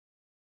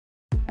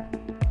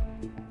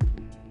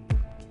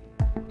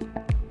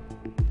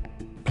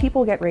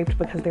People get raped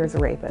because there's a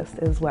rapist,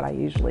 is what I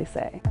usually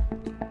say.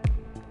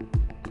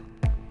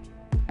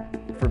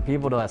 For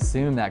people to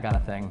assume that kind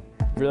of thing,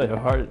 really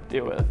hard to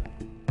deal with.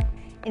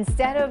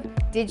 Instead of,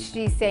 did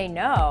she say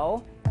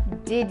no,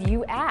 did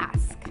you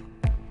ask?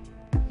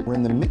 We're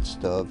in the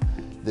midst of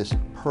this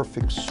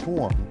perfect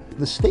storm.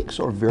 The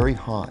stakes are very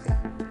high.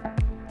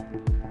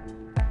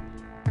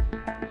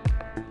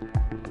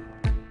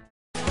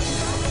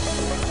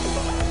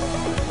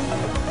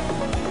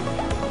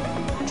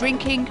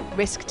 Drinking,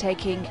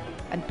 risk-taking,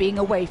 and being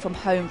away from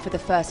home for the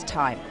first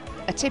time.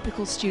 A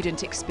typical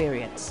student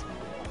experience.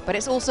 But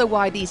it's also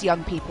why these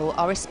young people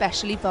are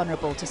especially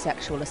vulnerable to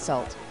sexual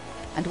assault,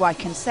 and why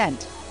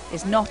consent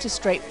is not as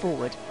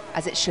straightforward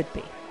as it should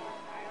be.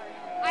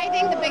 I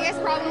think the biggest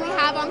problem we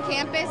have on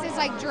campus is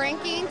like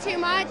drinking too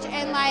much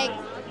and like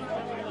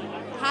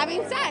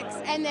having sex,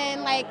 and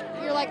then like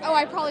you're like, oh,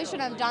 I probably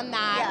shouldn't have done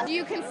that. Yeah. Do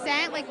you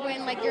consent like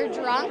when like you're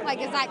drunk? Like,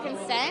 is that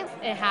consent?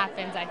 It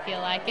happens, I feel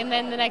like, and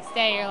then the next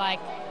day you're like,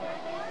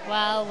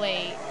 well,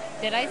 wait,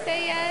 did I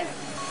say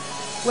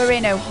yes? We're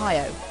in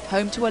Ohio,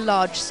 home to a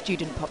large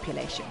student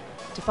population,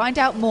 to find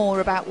out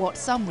more about what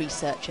some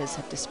researchers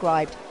have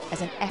described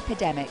as an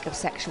epidemic of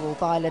sexual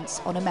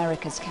violence on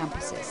America's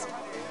campuses.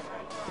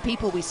 The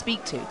people we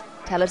speak to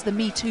tell us the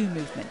Me Too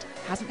movement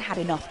hasn't had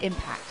enough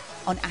impact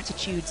on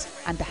attitudes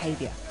and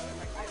behaviour.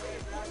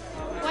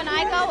 When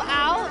I go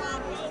out,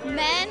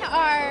 men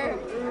are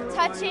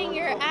touching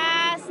your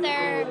ass,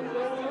 they're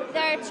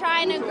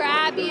trying to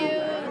grab you,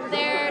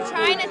 they're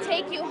trying to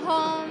take you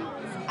home.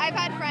 I've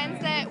had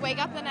friends that wake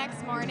up the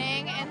next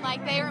morning and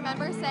like they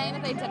remember saying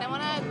that they didn't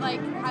want to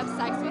like have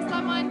sex with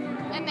someone,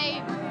 and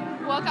they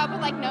woke up with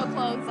like no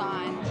clothes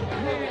on.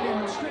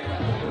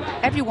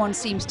 Everyone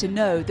seems to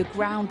know the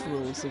ground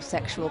rules of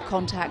sexual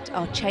contact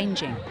are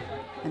changing,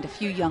 and a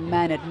few young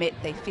men admit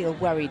they feel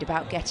worried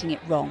about getting it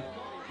wrong.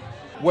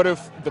 What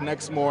if the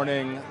next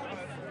morning,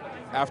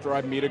 after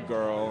I meet a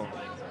girl,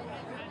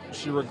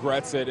 she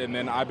regrets it, and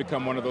then I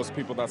become one of those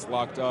people that's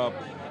locked up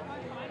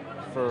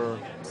for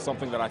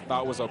something that I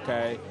thought was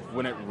okay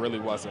when it really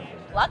wasn't?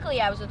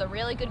 Luckily, I was with a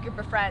really good group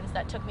of friends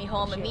that took me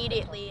home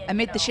immediately. And,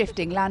 amid the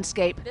shifting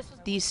landscape,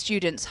 these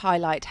students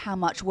highlight how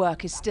much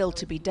work is still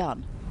to be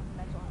done.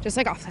 Just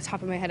like off the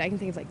top of my head, I can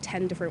think of like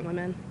 10 different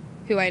women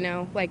who I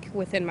know, like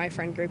within my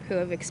friend group, who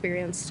have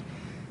experienced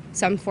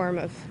some form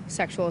of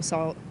sexual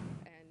assault.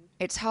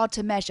 It's hard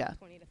to measure,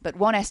 but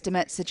one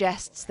estimate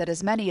suggests that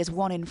as many as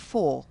 1 in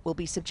 4 will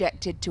be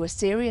subjected to a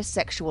serious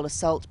sexual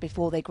assault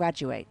before they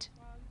graduate.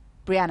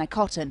 Brianna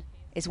Cotton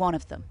is one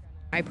of them.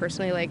 I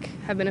personally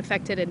have been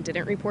affected and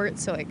didn't report,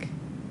 so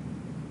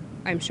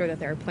I'm sure that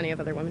there are plenty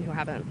of other women who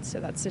haven't, so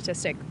that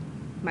statistic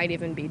might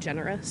even be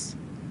generous.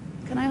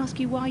 Can I ask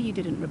you why you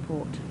didn't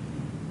report?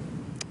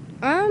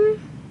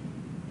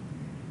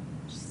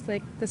 Just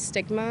the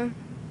stigma,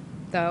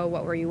 though,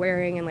 what were you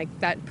wearing? And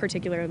that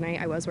particular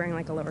night I was wearing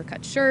a lower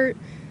cut shirt.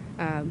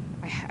 I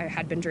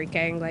had been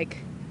drinking,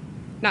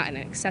 not an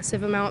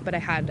excessive amount, but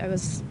I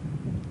was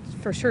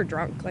for sure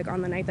drunk,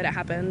 on the night that it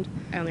happened.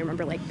 I only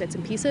remember bits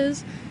and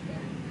pieces.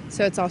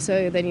 So it's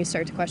also, then you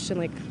start to question,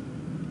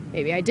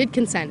 maybe I did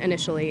consent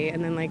initially,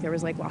 and then there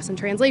was loss in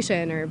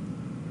translation, or,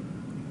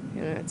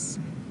 it's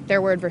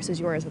their word versus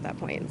yours at that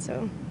point,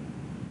 so.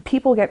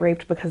 People get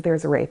raped because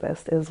there's a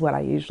rapist, is what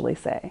I usually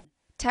say.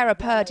 Tara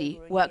Purdy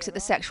works at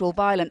the Sexual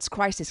Violence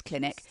Crisis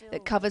Clinic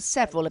that covers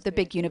several of the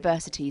big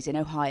universities in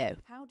Ohio.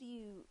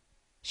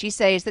 She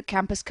says that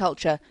campus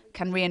culture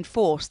can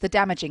reinforce the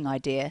damaging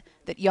idea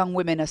that young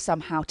women are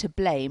somehow to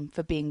blame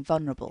for being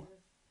vulnerable.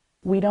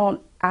 We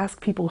don't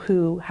ask people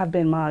who have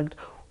been mugged,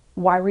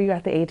 why were you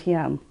at the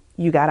ATM?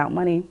 You got out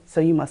money,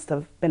 so you must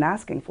have been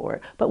asking for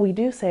it. But we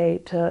do say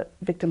to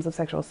victims of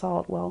sexual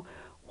assault, well,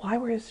 why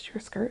was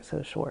your skirt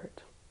so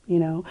short?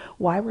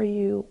 Why were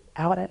you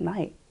out at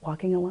night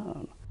walking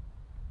alone?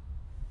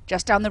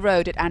 Just down the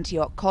road at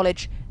Antioch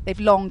College, they've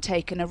long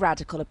taken a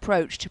radical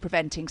approach to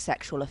preventing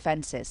sexual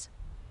offences.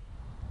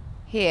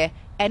 Here,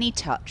 any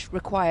touch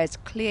requires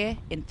clear,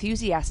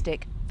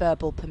 enthusiastic,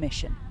 verbal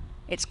permission.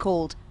 It's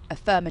called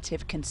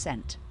affirmative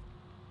consent.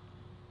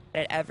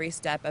 At every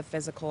step of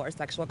physical or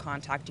sexual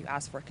contact, you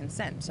ask for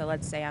consent. So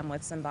let's say I'm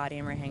with somebody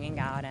and we're hanging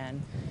out,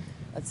 and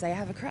let's say I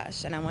have a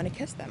crush and I want to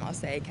kiss them. I'll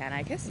say, can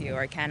I kiss you?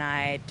 Or can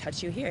I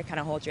touch you here? Can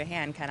I hold your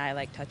hand? Can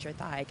I touch your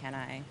thigh?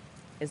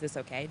 Is this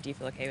okay? Do you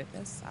feel okay with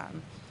this?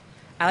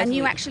 And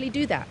you actually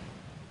do that?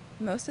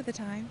 Most of the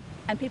time.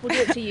 And people do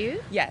it to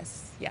you?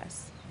 Yes,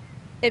 yes.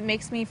 It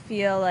makes me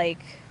feel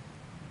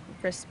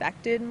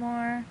respected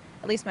more.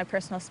 At least my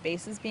personal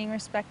space is being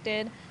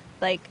respected.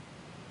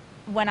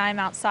 When I'm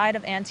outside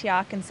of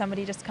Antioch and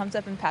somebody just comes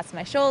up and pats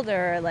my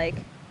shoulder,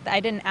 I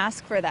didn't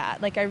ask for that.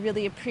 I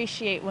really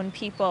appreciate when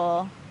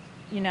people,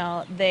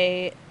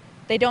 they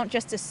don't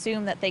just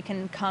assume that they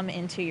can come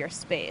into your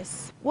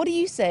space. What do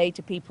you say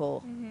to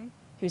people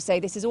who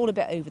say this is all a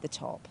bit over the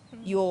top?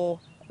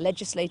 You're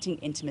legislating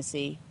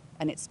intimacy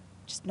and it's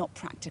just not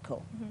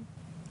practical.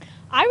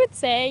 I would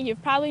say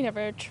you've probably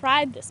never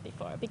tried this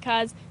before,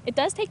 because it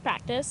does take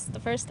practice. The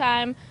first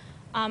time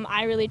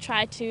I really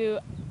tried to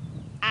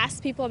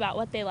ask people about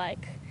what they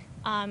like,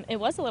 it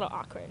was a little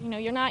awkward. You know,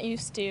 you're not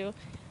used to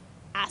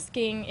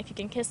asking if you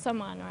can kiss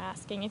someone or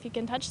asking if you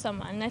can touch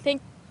someone. And I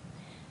think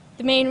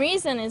the main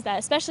reason is that,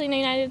 especially in the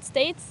United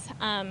States,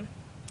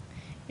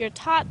 you're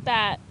taught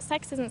that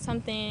sex isn't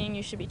something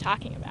you should be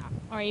talking about,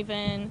 or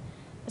even,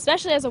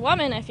 especially as a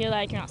woman, I feel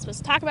like you're not supposed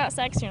to talk about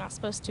sex, you're not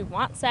supposed to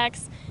want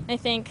sex. And I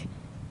think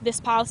this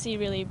policy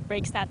really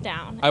breaks that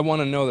down. I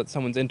want to know that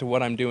someone's into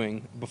what I'm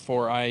doing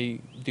before I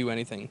do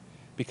anything,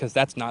 because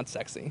that's not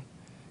sexy.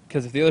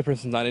 Because if the other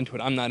person's not into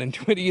it, I'm not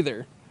into it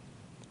either.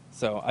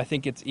 So I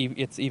think it's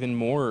even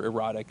more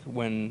erotic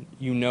when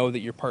you know that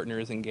your partner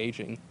is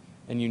engaging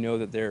and you know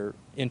that they're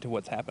into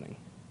what's happening.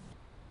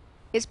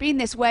 It's been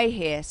this way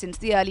here since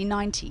the early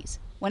 90s,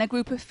 when a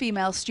group of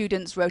female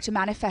students wrote a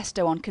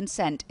manifesto on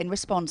consent in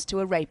response to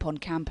a rape on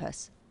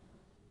campus.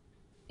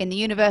 In the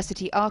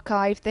university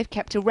archive, they've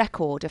kept a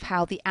record of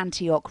how the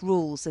Antioch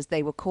rules, as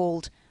they were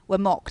called, were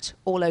mocked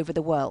all over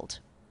the world.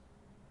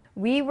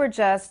 We were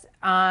just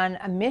on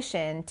a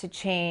mission to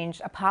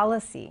change a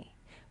policy.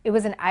 It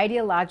was an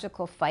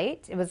ideological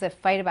fight. It was a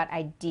fight about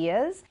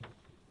ideas.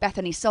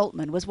 Bethany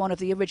Saltman was one of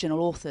the original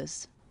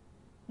authors.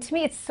 To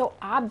me, it's so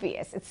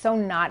obvious. It's so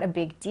not a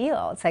big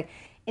deal. It's like,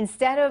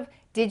 instead of,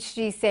 did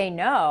she say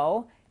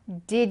no,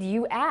 did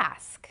you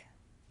ask?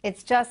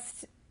 It's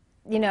just,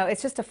 you know,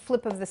 it's just a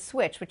flip of the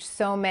switch, which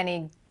so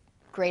many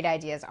great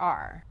ideas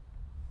are.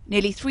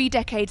 Nearly 3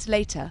 decades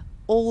later,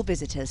 all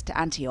visitors to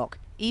Antioch,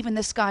 even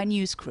the Sky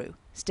News crew,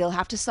 still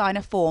have to sign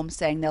a form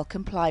saying they'll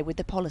comply with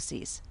the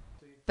policies.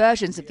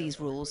 Versions of these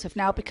rules have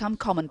now become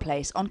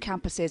commonplace on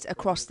campuses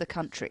across the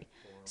country,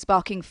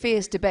 sparking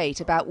fierce debate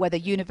about whether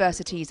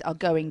universities are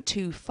going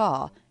too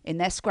far in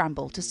their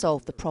scramble to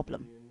solve the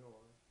problem.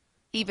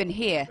 Even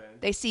here,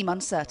 they seem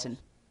uncertain.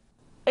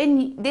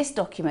 In this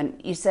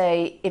document, you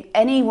say if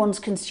anyone's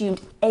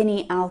consumed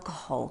any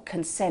alcohol,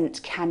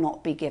 consent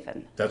cannot be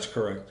given. That's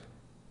correct.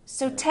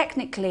 So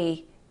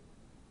technically,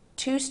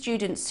 2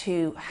 students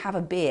who have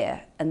a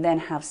beer and then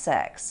have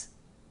sex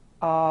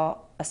are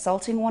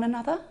assaulting one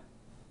another?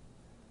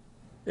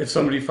 If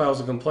somebody files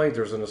a complaint,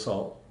 there's an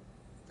assault.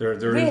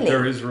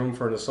 There is room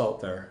for an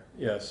assault there,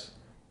 yes.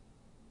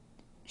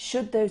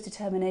 Should those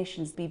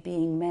determinations be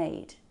being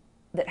made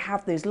that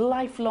have those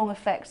lifelong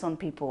effects on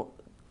people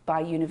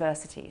by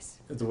universities?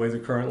 The way the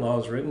current law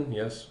is written,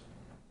 yes.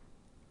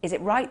 Is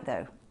it right,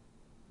 though?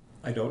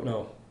 I don't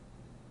know.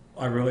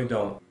 I really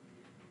don't.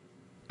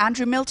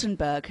 Andrew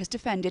Miltenberg has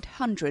defended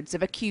hundreds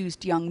of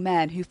accused young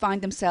men who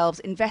find themselves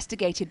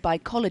investigated by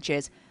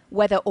colleges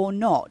whether or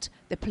not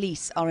the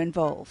police are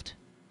involved.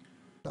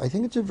 I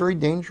think it's a very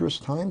dangerous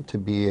time to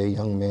be a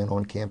young man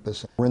on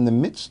campus. We're in the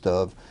midst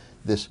of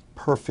this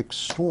perfect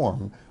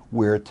storm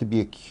where to be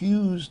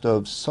accused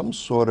of some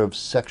sort of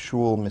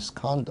sexual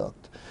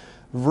misconduct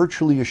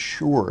virtually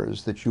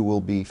assures that you will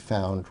be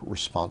found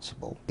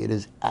responsible. It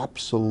is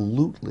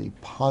absolutely,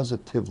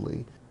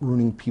 positively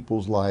ruining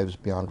people's lives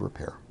beyond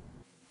repair.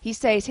 He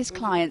says his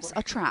clients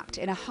are trapped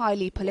in a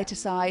highly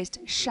politicised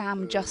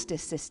sham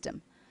justice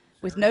system,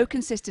 with no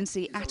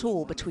consistency at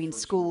all between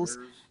schools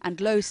and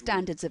low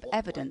standards of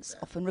evidence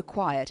often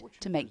required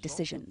to make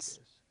decisions.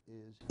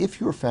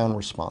 If you're found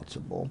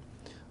responsible,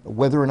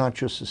 whether or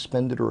not you're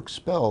suspended or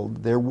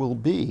expelled, there will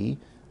be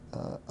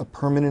a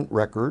permanent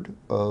record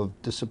of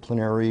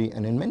disciplinary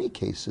and, in many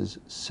cases,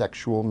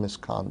 sexual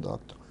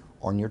misconduct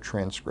on your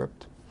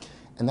transcript.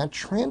 And that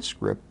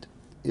transcript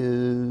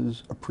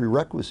is a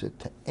prerequisite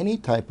to any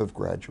type of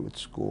graduate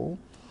school,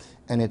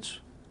 and it's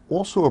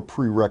also a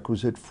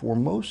prerequisite for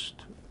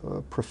most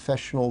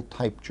professional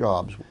type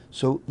jobs.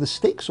 So the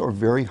stakes are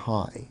very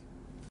high.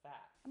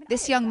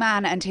 This young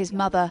man and his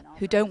mother,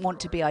 who don't want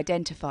to be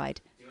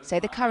identified, say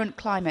the current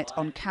climate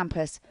on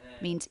campus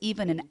means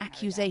even an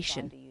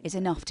accusation is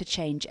enough to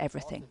change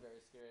everything.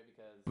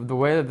 The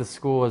way that the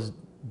school has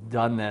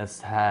done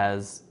this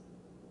has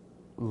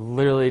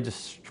literally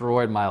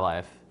destroyed my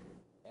life.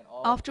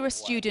 After a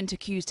student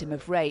accused him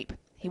of rape,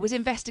 he was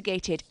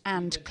investigated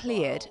and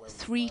cleared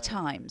 3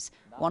 times,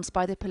 once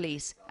by the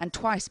police and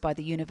twice by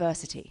the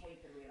university.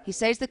 He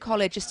says the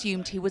college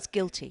assumed he was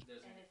guilty,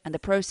 and the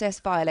process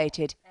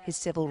violated his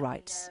civil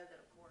rights.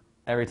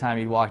 Every time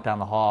you walk down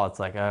the hall, it's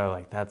like, oh,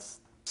 like that's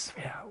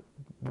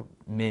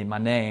me, my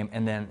name,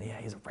 and then yeah,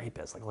 he's a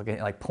rapist, like looking,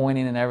 like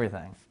pointing and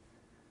everything.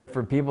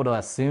 For people to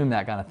assume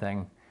that kind of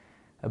thing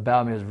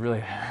about me is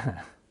really,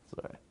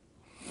 sorry,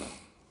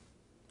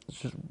 it's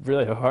just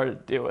really hard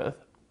to deal with.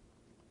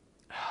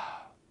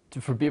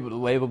 For people to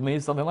label me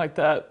something like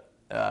that,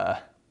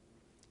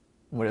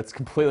 when it's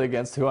completely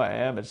against who I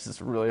am, it's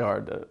just really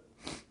hard to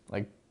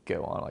like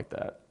go on like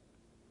that.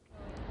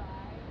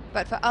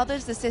 But for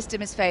others, the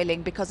system is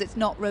failing because it's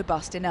not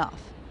robust enough.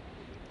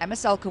 Emma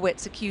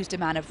Sulkowicz accused a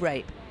man of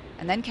rape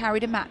and then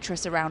carried a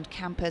mattress around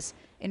campus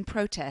in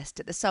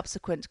protest at the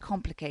subsequent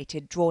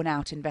complicated,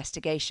 drawn-out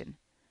investigation.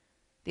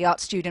 The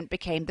art student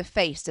became the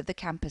face of the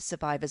campus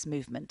survivors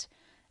movement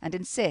and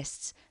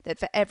insists that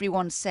for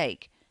everyone's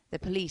sake, the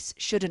police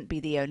shouldn't be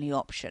the only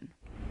option.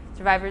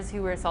 survivors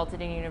who were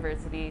assaulted in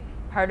university,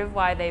 part of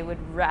why they would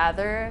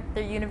rather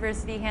their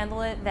university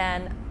handle it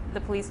than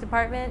the police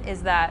department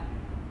is that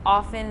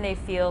often they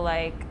feel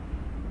like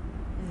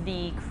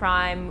the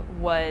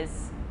crime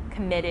was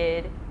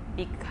committed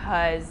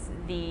because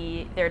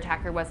their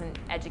attacker wasn't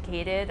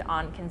educated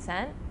on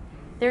consent.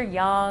 They're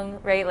young,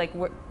 right? Like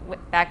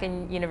back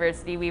in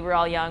university, we were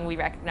all young. We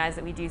recognize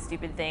that we do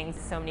stupid things.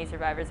 So many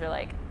survivors are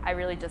like, I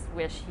really just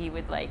wish he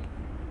would like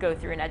go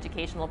through an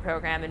educational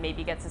program and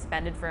maybe get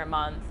suspended for a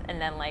month and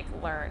then like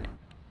learn.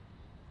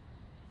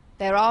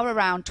 There are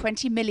around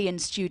 20 million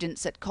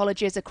students at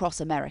colleges across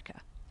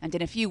America, and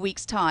in a few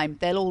weeks' time,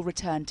 they'll all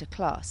return to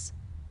class.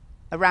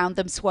 Around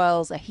them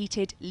swirls a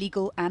heated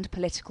legal and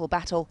political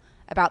battle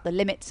about the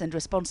limits and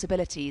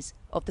responsibilities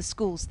of the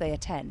schools they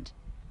attend.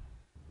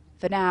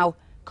 For now,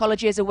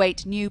 colleges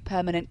await new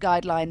permanent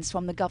guidelines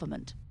from the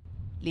government,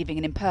 leaving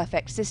an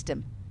imperfect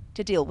system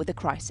to deal with the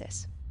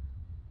crisis.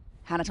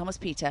 Hannah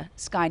Thomas-Peter,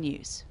 Sky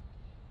News.